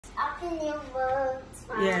Happy New Month.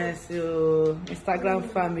 Yes, Instagram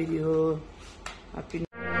family. Happy.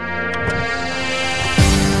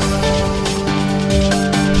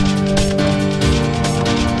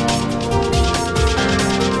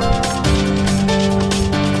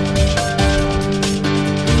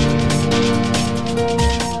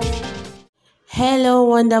 Hello,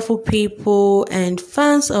 wonderful people and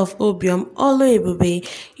fans of Obio Oluebube.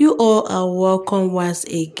 You all are welcome once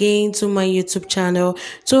again to my YouTube channel.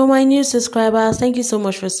 To my new subscribers, thank you so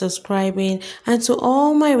much for subscribing. And to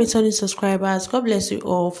all my returning subscribers, God bless you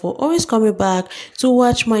all for always coming back to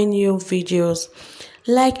watch my new videos.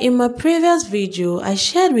 Like in my previous video, I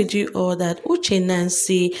shared with you all that Uche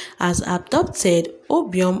Nancy has adopted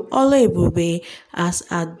Obio Oluebube as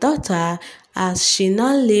her daughter, as she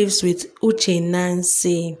now lives with Uche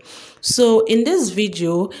Nancy. So in this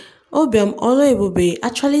video, Obio Oluebube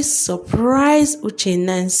actually surprised Uche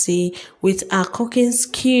Nancy with her cooking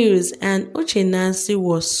skills, and Uche Nancy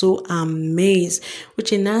was so amazed.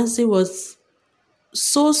 Uche Nancy was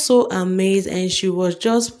so amazed, and she was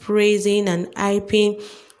just praising and hyping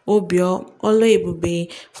Obio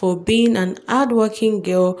Oluebube for being an hardworking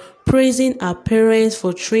girl, praising her parents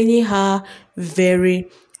for training her very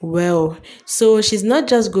well. So she's not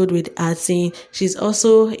just good with acting, she's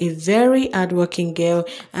also a very hardworking girl,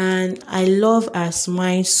 and I love her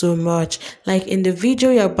smile so much. Like in the video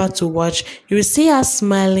you're about to watch, you will see her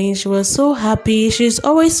smiling. She was so happy. She's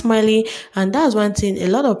always smiling, and that's one thing a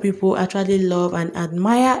lot of people actually love and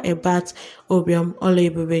admire about Obio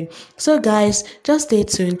Oluebube. So guys, just stay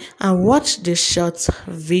tuned and watch this short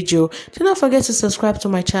video. Do not forget to subscribe to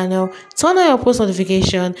my channel, turn on your post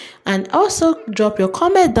notification, and also drop your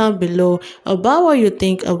comment down below about what you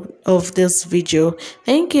think of this video.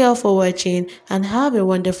 Thank you all for watching and have a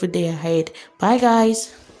wonderful day ahead. Bye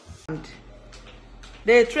guys.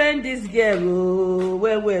 They train this girl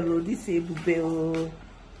well, this Ebube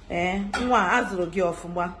azụrụ gị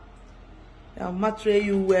ọfụma. I'll train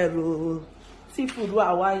you well. Seafood what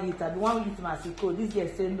I want eat, and the one eat masiko. This girl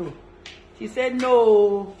said no. She said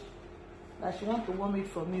no, that she want to warm it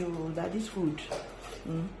for me. That this food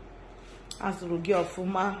azụrụ gị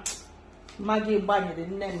ọfụma. Maggie banye the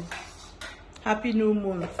name. Happy new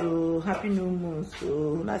moon, so happy new moon, so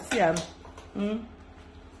una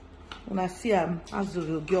see am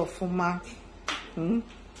azụrụ gị ọfụma.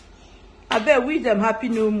 I bet with them happy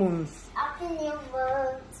new moons. Happy New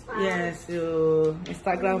Month. Yes,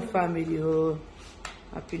 Instagram family.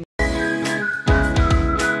 Happy